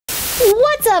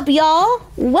What's up, y'all?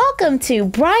 Welcome to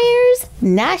Breyer's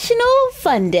National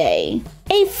Fun Day.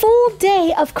 A full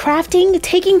day of crafting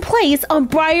taking place on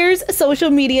Breyer's social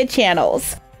media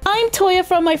channels. I'm Toya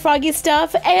from My Froggy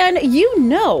Stuff, and you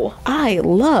know I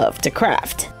love to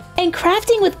craft. And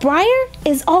crafting with Breyer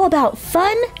is all about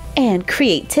fun and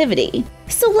creativity.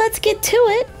 So let's get to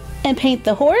it and paint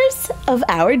the horse of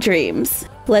our dreams.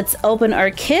 Let's open our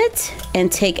kit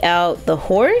and take out the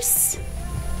horse,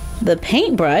 the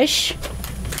paintbrush,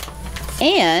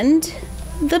 and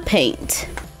the paint.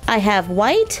 I have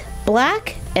white,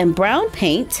 black, and brown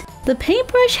paint. The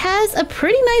paintbrush has a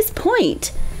pretty nice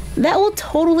point that will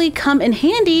totally come in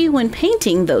handy when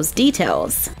painting those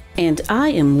details. And I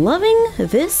am loving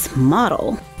this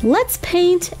model. Let's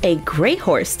paint a gray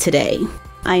horse today.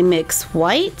 I mix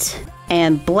white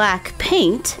and black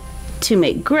paint to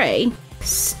make gray.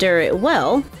 Stir it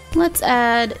well. Let's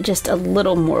add just a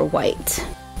little more white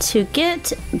to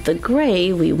get the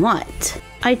gray we want.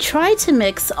 I try to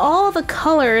mix all the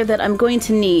color that I'm going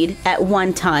to need at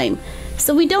one time,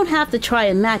 so we don't have to try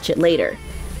and match it later.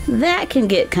 That can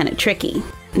get kind of tricky.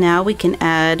 Now we can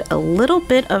add a little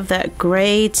bit of that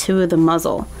gray to the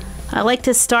muzzle. I like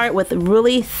to start with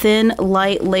really thin,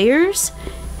 light layers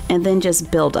and then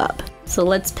just build up. So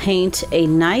let's paint a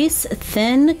nice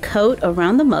thin coat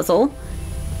around the muzzle,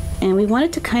 and we want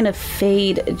it to kind of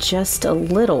fade just a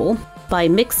little by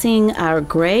mixing our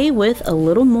gray with a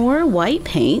little more white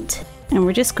paint, and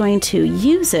we're just going to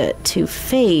use it to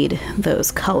fade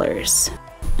those colors.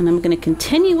 And I'm going to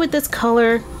continue with this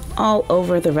color all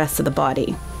over the rest of the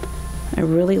body. I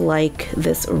really like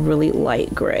this really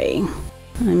light gray.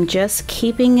 I'm just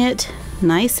keeping it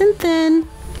nice and thin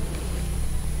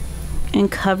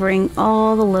and covering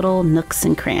all the little nooks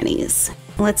and crannies.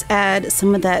 Let's add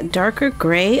some of that darker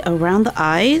gray around the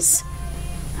eyes.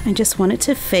 I just want it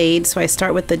to fade, so I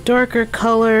start with the darker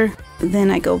color, then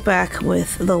I go back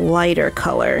with the lighter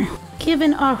color,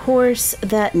 giving our horse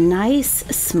that nice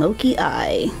smoky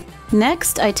eye.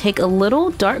 Next, I take a little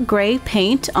dark gray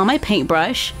paint on my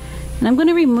paintbrush, and I'm going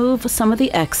to remove some of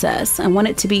the excess. I want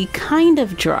it to be kind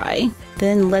of dry.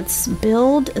 Then let's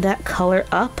build that color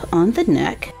up on the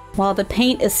neck. While the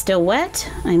paint is still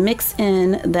wet, I mix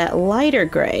in that lighter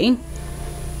gray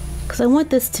because I want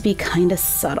this to be kind of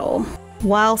subtle.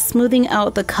 While smoothing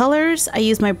out the colors, I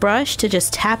use my brush to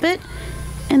just tap it,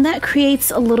 and that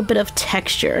creates a little bit of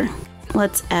texture.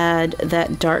 Let's add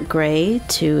that dark gray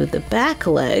to the back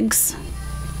legs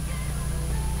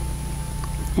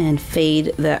and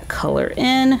fade that color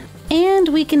in. And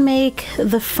we can make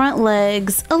the front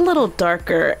legs a little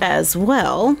darker as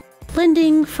well,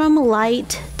 blending from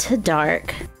light to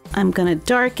dark. I'm gonna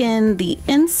darken the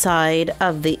inside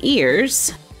of the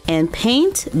ears and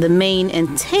paint the mane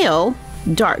and tail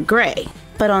dark gray.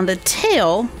 But on the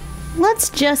tail,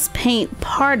 let's just paint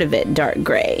part of it dark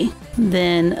gray.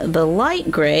 Then the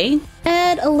light gray,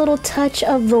 add a little touch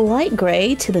of the light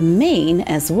gray to the mane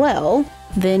as well.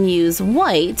 Then use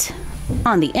white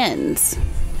on the ends.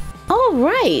 All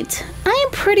right, I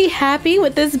am pretty happy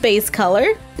with this base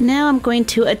color. Now I'm going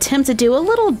to attempt to do a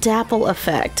little dapple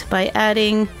effect by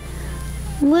adding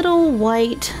little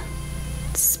white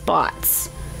spots,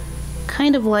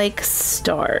 kind of like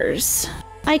stars.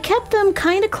 I kept them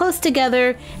kind of close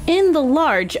together in the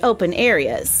large open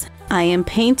areas. I am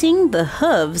painting the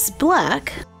hooves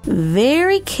black.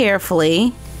 Very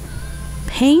carefully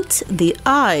paint the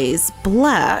eyes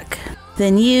black.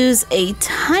 Then use a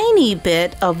tiny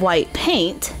bit of white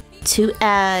paint to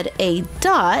add a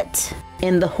dot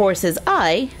in the horse's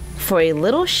eye for a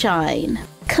little shine.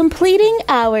 Completing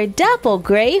our dapple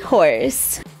gray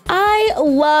horse. I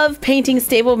love painting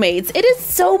stablemates. It is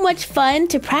so much fun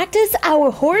to practice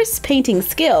our horse painting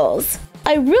skills.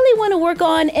 I really want to work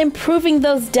on improving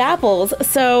those dapples,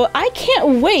 so I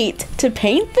can't wait to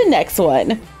paint the next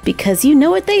one. Because you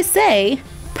know what they say,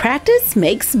 practice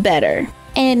makes better.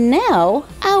 And now,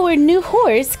 our new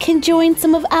horse can join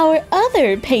some of our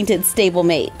other painted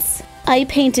stablemates. I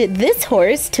painted this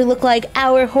horse to look like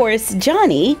our horse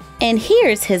Johnny, and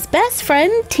here's his best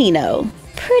friend Tino.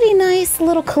 Pretty nice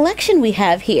little collection we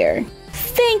have here.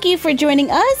 Thank you for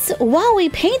joining us while we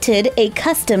painted a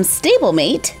custom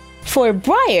stablemate for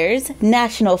Breyer's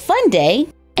National Fun Day,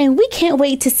 and we can't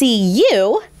wait to see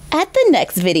you at the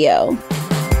next video.